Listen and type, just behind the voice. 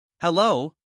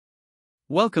Hello.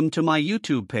 Welcome to my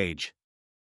YouTube page.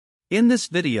 In this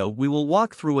video we will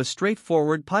walk through a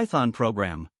straightforward Python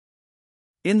program.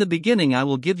 In the beginning I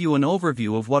will give you an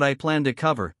overview of what I plan to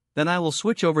cover, then I will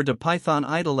switch over to Python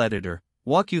idle editor,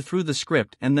 walk you through the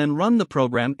script and then run the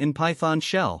program in Python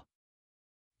shell.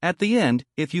 At the end,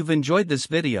 if you've enjoyed this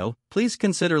video, please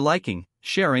consider liking,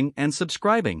 sharing and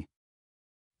subscribing.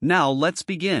 Now let's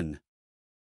begin.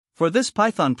 For this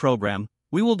Python program,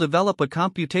 we will develop a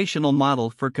computational model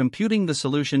for computing the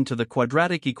solution to the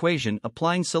quadratic equation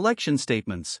applying selection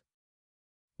statements.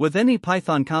 With any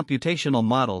Python computational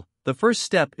model, the first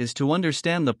step is to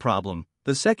understand the problem,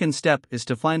 the second step is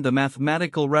to find the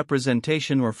mathematical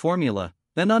representation or formula,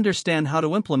 then understand how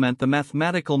to implement the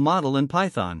mathematical model in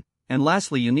Python, and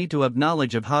lastly you need to have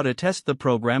knowledge of how to test the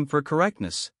program for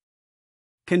correctness.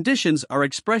 Conditions are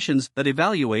expressions that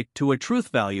evaluate to a truth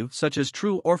value such as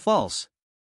true or false.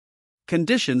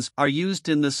 Conditions are used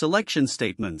in the selection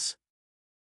statements.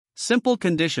 Simple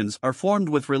conditions are formed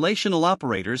with relational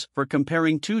operators for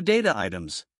comparing two data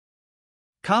items.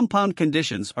 Compound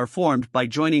conditions are formed by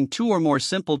joining two or more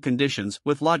simple conditions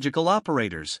with logical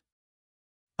operators.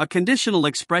 A conditional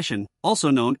expression, also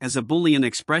known as a Boolean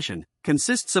expression,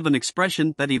 consists of an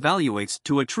expression that evaluates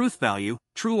to a truth value,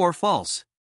 true or false.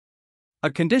 A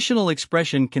conditional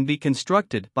expression can be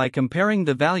constructed by comparing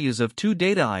the values of two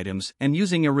data items and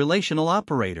using a relational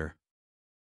operator.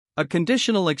 A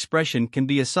conditional expression can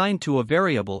be assigned to a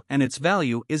variable and its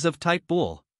value is of type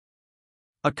bool.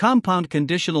 A compound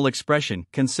conditional expression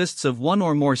consists of one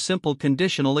or more simple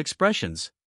conditional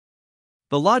expressions.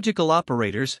 The logical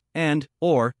operators and,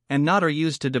 or, and not are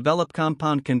used to develop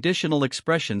compound conditional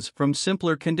expressions from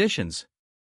simpler conditions.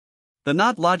 The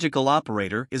not logical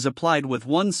operator is applied with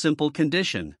one simple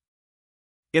condition.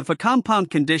 If a compound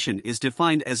condition is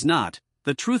defined as not,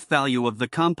 the truth value of the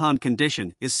compound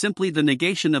condition is simply the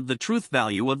negation of the truth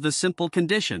value of the simple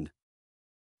condition.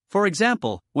 For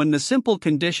example, when the simple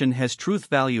condition has truth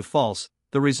value false,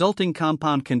 the resulting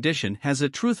compound condition has a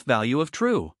truth value of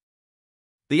true.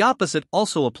 The opposite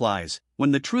also applies.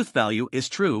 When the truth value is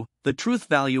true, the truth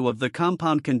value of the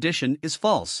compound condition is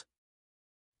false.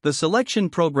 The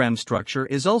selection program structure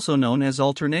is also known as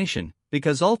alternation,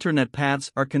 because alternate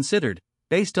paths are considered,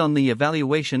 based on the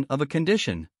evaluation of a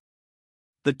condition.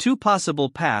 The two possible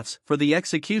paths for the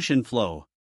execution flow.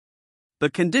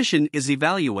 The condition is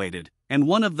evaluated, and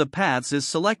one of the paths is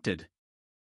selected.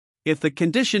 If the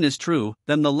condition is true,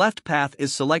 then the left path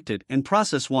is selected and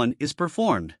process 1 is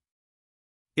performed.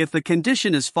 If the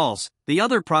condition is false, the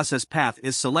other process path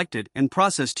is selected and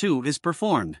process 2 is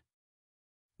performed.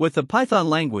 With the Python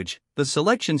language, the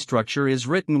selection structure is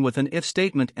written with an if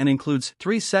statement and includes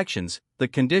three sections: the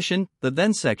condition, the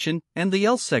then section, and the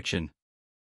else section.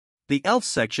 The else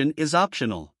section is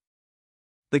optional.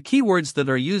 The keywords that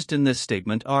are used in this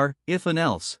statement are if and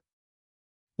else.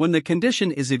 When the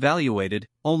condition is evaluated,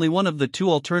 only one of the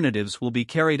two alternatives will be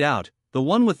carried out, the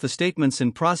one with the statements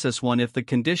in process 1 if the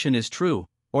condition is true,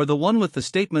 or the one with the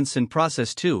statements in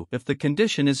process 2 if the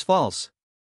condition is false.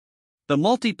 The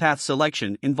multipath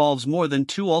selection involves more than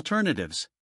two alternatives.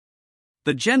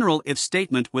 The general if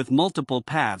statement with multiple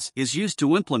paths is used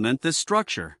to implement this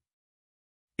structure.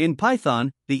 In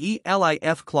Python, the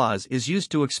elif clause is used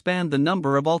to expand the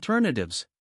number of alternatives.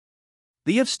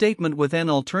 The if statement with n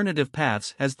alternative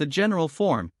paths has the general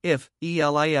form if,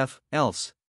 elif,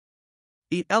 else.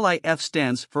 Elif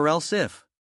stands for else if.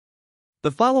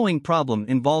 The following problem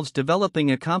involves developing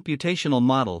a computational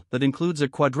model that includes a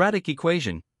quadratic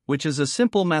equation, which is a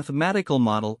simple mathematical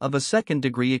model of a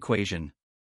second-degree equation.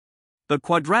 The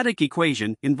quadratic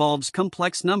equation involves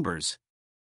complex numbers.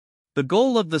 The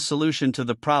goal of the solution to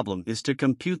the problem is to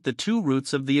compute the two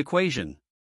roots of the equation.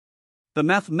 The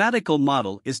mathematical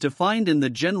model is defined in the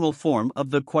general form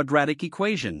of the quadratic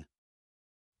equation.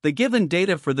 The given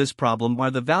data for this problem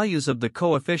are the values of the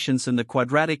coefficients in the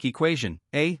quadratic equation,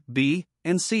 a, b,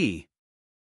 and c.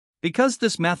 Because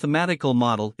this mathematical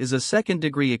model is a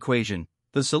second-degree equation,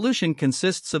 the solution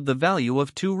consists of the value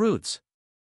of two roots.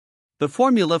 The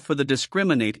formula for the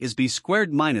discriminant is b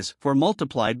squared minus 4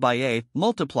 multiplied by a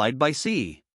multiplied by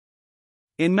c.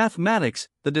 In mathematics,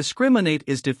 the discriminant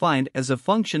is defined as a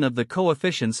function of the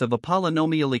coefficients of a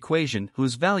polynomial equation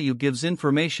whose value gives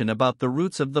information about the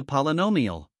roots of the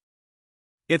polynomial.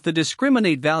 If the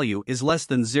discriminant value is less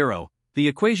than 0, the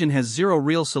equation has zero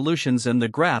real solutions and the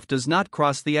graph does not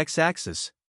cross the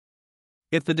x-axis.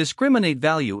 If the discriminant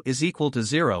value is equal to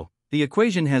 0, the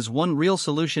equation has one real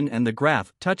solution and the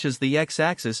graph touches the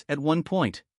x-axis at one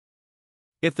point.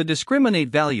 If the discriminant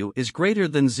value is greater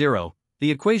than 0,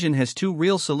 the equation has two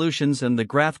real solutions and the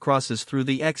graph crosses through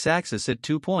the x-axis at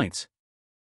 2 points.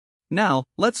 Now,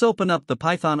 let's open up the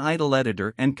Python idle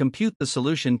editor and compute the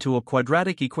solution to a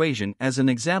quadratic equation as an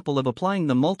example of applying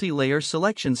the multi-layer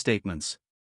selection statements.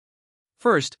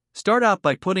 First, start out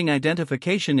by putting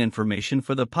identification information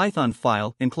for the Python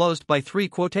file enclosed by 3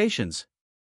 quotations.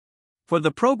 For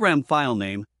the program file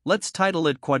name, let's title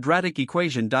it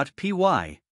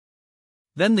quadraticequation.py.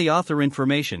 Then the author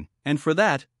information, and for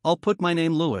that, I'll put my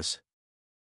name Lewis.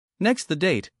 Next the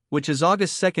date, which is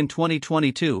August 2,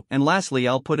 2022, and lastly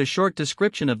I'll put a short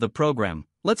description of the program.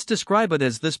 Let's describe it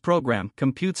as this program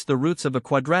computes the roots of a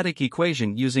quadratic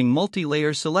equation using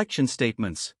multi-layer selection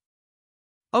statements.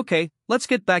 Okay, let's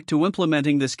get back to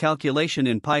implementing this calculation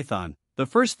in Python. The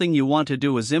first thing you want to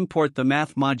do is import the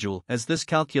math module, as this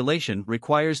calculation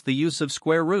requires the use of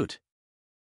square root.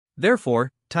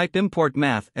 Therefore, type import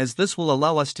math, as this will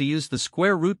allow us to use the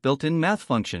square root built-in math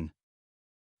function.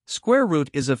 Square root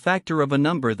is a factor of a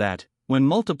number that, when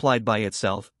multiplied by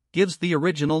itself, gives the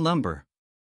original number.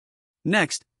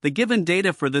 Next, the given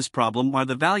data for this problem are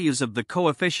the values of the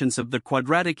coefficients of the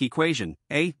quadratic equation,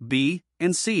 a, b,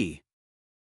 and c.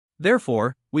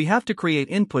 Therefore, we have to create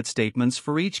input statements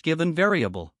for each given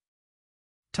variable.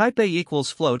 Type a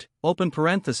equals float, open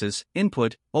parenthesis,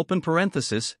 input, open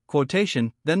parenthesis,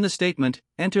 quotation, then the statement,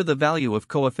 enter the value of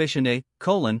coefficient a,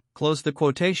 colon, close the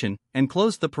quotation, and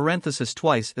close the parenthesis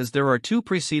twice as there are 2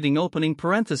 preceding opening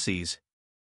parentheses.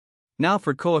 Now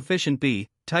for coefficient b,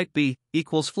 type b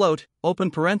equals float, open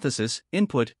parenthesis,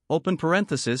 input, open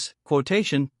parenthesis,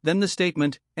 quotation, then the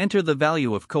statement, enter the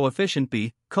value of coefficient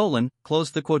b, colon,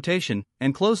 close the quotation,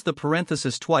 and close the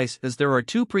parenthesis twice as there are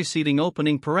 2 preceding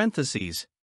opening parentheses.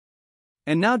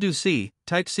 And now do c,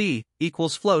 type c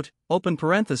equals float, open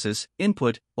parenthesis,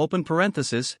 input, open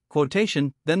parenthesis,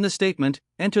 quotation, then the statement,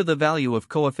 enter the value of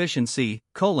coefficient c,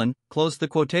 colon, close the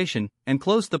quotation, and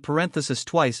close the parenthesis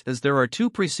twice as there are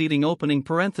 2 preceding opening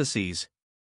parentheses.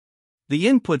 The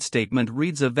input statement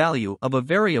reads a value of a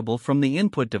variable from the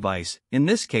input device, in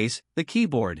this case, the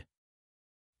keyboard.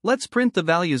 Let's print the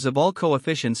values of all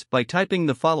coefficients by typing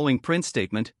the following print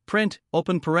statement, print,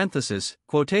 open parenthesis,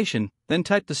 quotation, then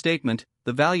type the statement,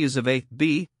 the values of a,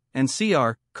 b, and c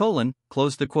are, colon,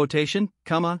 close the quotation,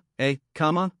 comma, a,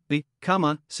 comma, b,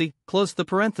 comma, c, close the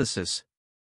parenthesis.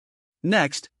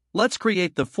 Next, let's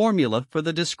create the formula for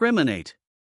the discriminate.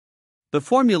 The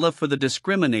formula for the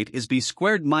discriminate is b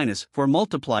squared minus 4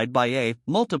 multiplied by a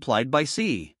multiplied by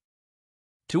c.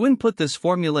 To input this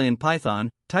formula in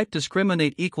Python, type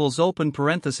discriminate equals open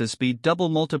parenthesis b double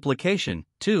multiplication,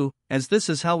 2, as this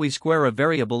is how we square a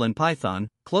variable in Python,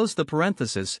 close the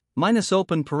parenthesis, minus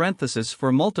open parenthesis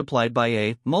for multiplied by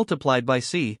a multiplied by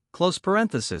c, close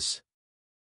parenthesis.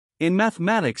 In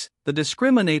mathematics, the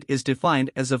discriminate is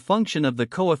defined as a function of the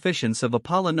coefficients of a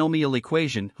polynomial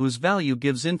equation whose value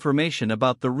gives information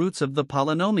about the roots of the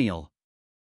polynomial.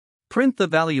 Print the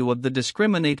value of the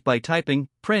discriminate by typing,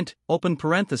 print, open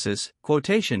parenthesis,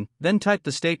 quotation, then type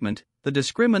the statement, the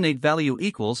discriminate value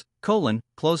equals, colon,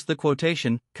 close the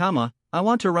quotation, comma, I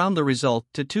want to round the result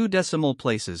to 2 decimal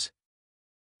places.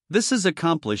 This is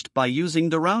accomplished by using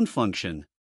the round function.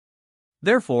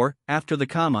 Therefore, after the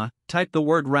comma, type the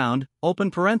word round,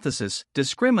 open parenthesis,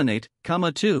 discriminate,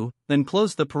 comma 2, then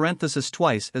close the parenthesis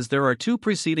twice as there are 2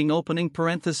 preceding opening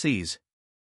parentheses.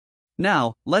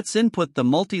 Now, let's input the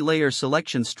multi-layer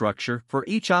selection structure for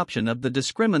each option of the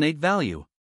discriminate value.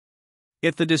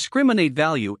 If the discriminate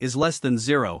value is less than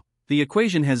 0, the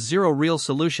equation has 0 real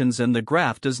solutions and the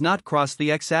graph does not cross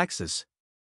the x-axis.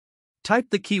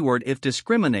 Type the keyword if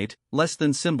discriminate, less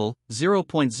than symbol,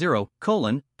 0.0,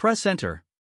 colon, press enter.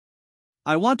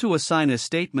 I want to assign a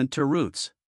statement to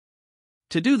roots.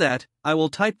 To do that, I will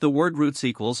type the word roots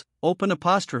equals, open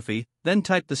apostrophe, then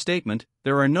type the statement,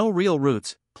 there are no real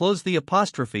roots, close the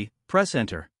apostrophe, press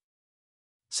enter.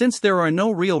 Since there are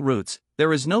no real roots,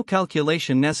 there is no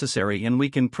calculation necessary and we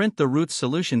can print the roots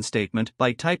solution statement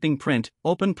by typing print,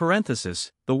 open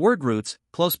parenthesis, the word roots,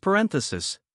 close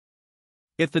parenthesis.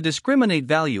 If the discriminate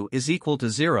value is equal to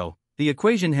 0, the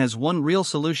equation has one real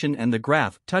solution and the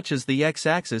graph touches the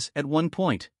x-axis at one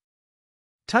point.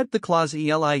 Type the clause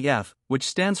ELIF, which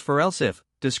stands for else if,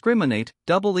 discriminate,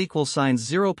 double equal signs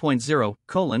 0.0,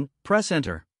 colon, press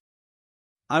enter.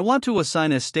 I want to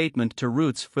assign a statement to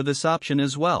roots for this option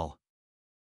as well.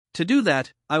 To do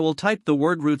that, I will type the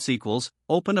word roots equals,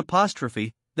 open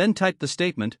apostrophe, then type the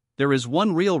statement, there is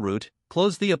one real root,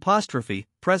 close the apostrophe,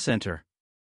 press enter.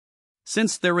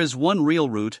 Since there is one real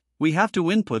root, we have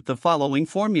to input the following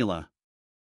formula.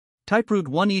 Type root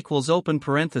 1 equals open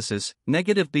parenthesis,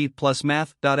 negative b plus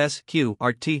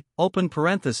math.sqrt, open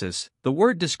parenthesis, the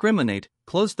word discriminate,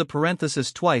 close the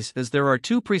parenthesis twice as there are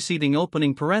 2 preceding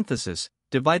opening parentheses,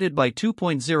 divided by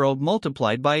 2.0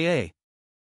 multiplied by a.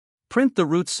 Print the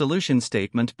roots solution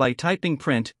statement by typing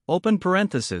print, open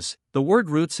parenthesis, the word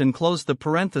roots and close the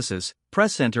parenthesis,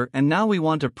 press enter, and now we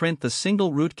want to print the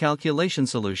single root calculation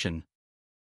solution.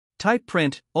 Type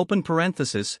print, open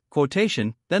parenthesis,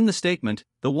 quotation, then the statement,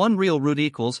 the one real root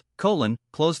equals, colon,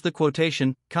 close the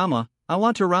quotation, comma, I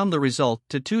want to round the result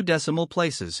to 2 decimal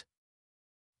places.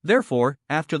 Therefore,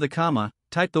 after the comma,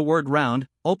 type the word round,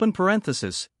 open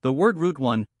parenthesis, the word root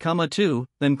 1, comma 2,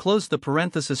 then close the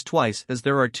parenthesis twice as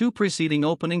there are 2 preceding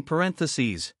opening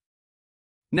parentheses.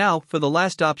 Now, for the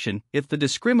last option, if the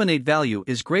discriminate value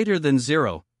is greater than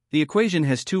 0, the equation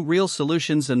has 2 real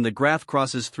solutions and the graph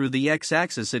crosses through the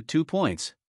x-axis at 2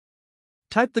 points.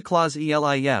 Type the clause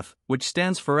ELIF, which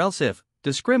stands for else if,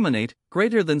 discriminate,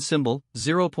 greater than symbol,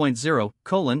 0.0,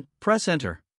 colon, press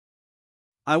enter.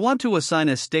 I want to assign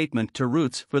a statement to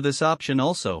roots for this option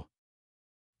also.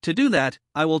 To do that,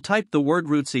 I will type the word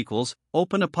roots equals,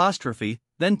 open apostrophe,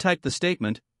 then type the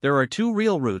statement, there are 2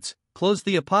 real roots, close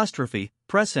the apostrophe,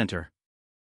 press enter.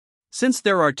 Since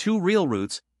there are 2 real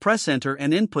roots, press enter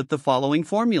and input the following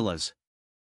formulas.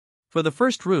 For the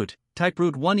first root, type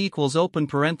root 1 equals open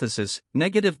parenthesis,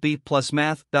 negative b plus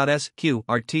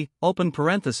math.sqrt, open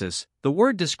parenthesis, the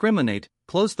word discriminate,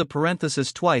 close the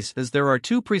parenthesis twice as there are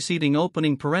 2 preceding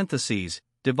opening parentheses,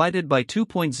 divided by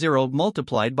 2.0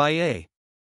 multiplied by a.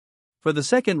 For the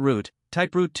second root,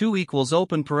 type root 2 equals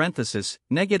open parenthesis,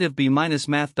 negative b minus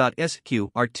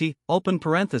math.sqrt, open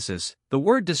parenthesis, the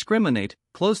word discriminate,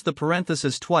 close the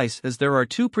parenthesis twice as there are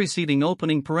 2 preceding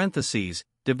opening parentheses,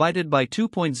 divided by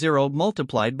 2.0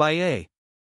 multiplied by a.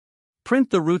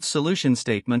 Print the roots solution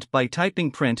statement by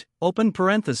typing print, open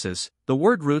parenthesis, the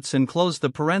word roots and close the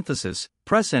parenthesis,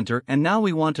 press enter, and now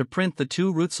we want to print the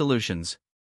 2 root solutions.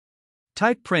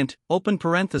 Type print, open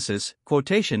parenthesis,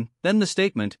 quotation, then the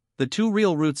statement, the 2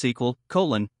 real roots equal,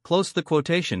 colon, close the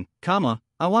quotation, comma,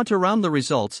 I want to round the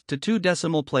results to 2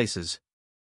 decimal places.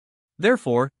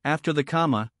 Therefore, after the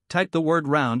comma, type the word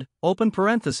round, open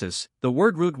parenthesis, the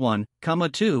word root 1, comma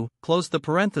 2, close the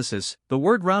parenthesis, the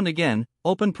word round again,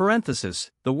 open parenthesis,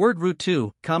 the word root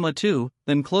 2, comma 2,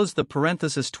 then close the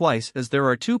parenthesis twice as there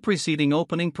are 2 preceding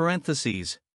opening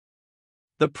parentheses.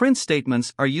 The print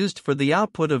statements are used for the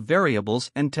output of variables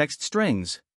and text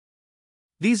strings.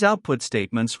 These output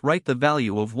statements write the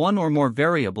value of 1 or more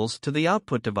variables to the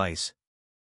output device.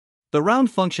 The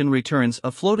round function returns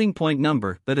a floating point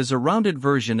number that is a rounded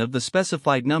version of the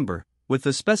specified number, with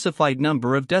the specified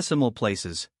number of decimal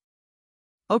places.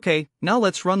 Okay, now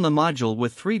let's run the module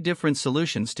with 3 different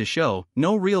solutions to show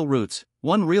no real roots,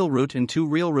 1 real root and 2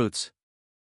 real roots.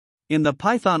 In the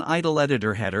Python idle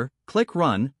editor header, click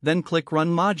Run, then click Run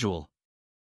Module.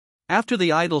 After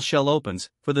the idle shell opens,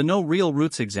 for the no real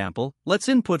roots example, let's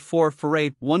input 4 for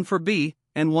A, 1 for B,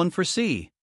 and 1 for C.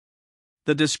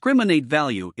 The discriminate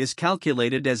value is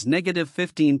calculated as negative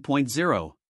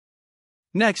 15.0.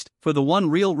 Next, for the 1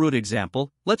 real root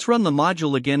example, let's run the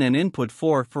module again and input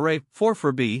 4 for A, 4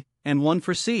 for B, and 1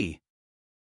 for C.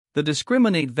 The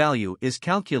discriminate value is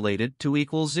calculated to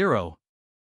equal 0.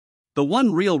 The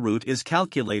 1 real root is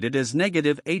calculated as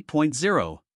negative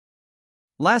 8.0.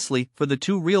 Lastly, for the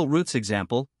 2 real roots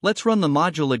example, let's run the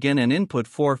module again and input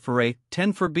 4 for A,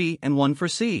 10 for B, and 1 for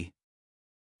C.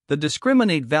 The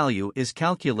discriminate value is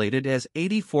calculated as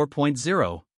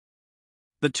 84.0.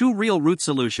 The 2 real root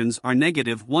solutions are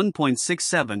negative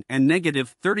 1.67 and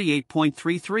negative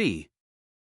 38.33.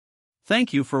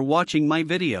 Thank you for watching my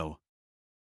video.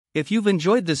 If you've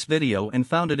enjoyed this video and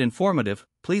found it informative,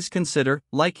 please consider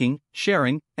liking,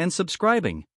 sharing, and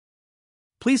subscribing.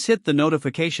 Please hit the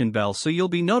notification bell so you'll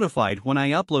be notified when I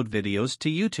upload videos to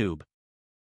YouTube.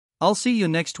 I'll see you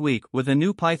next week with a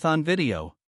new Python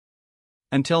video.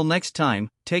 Until next time,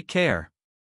 take care.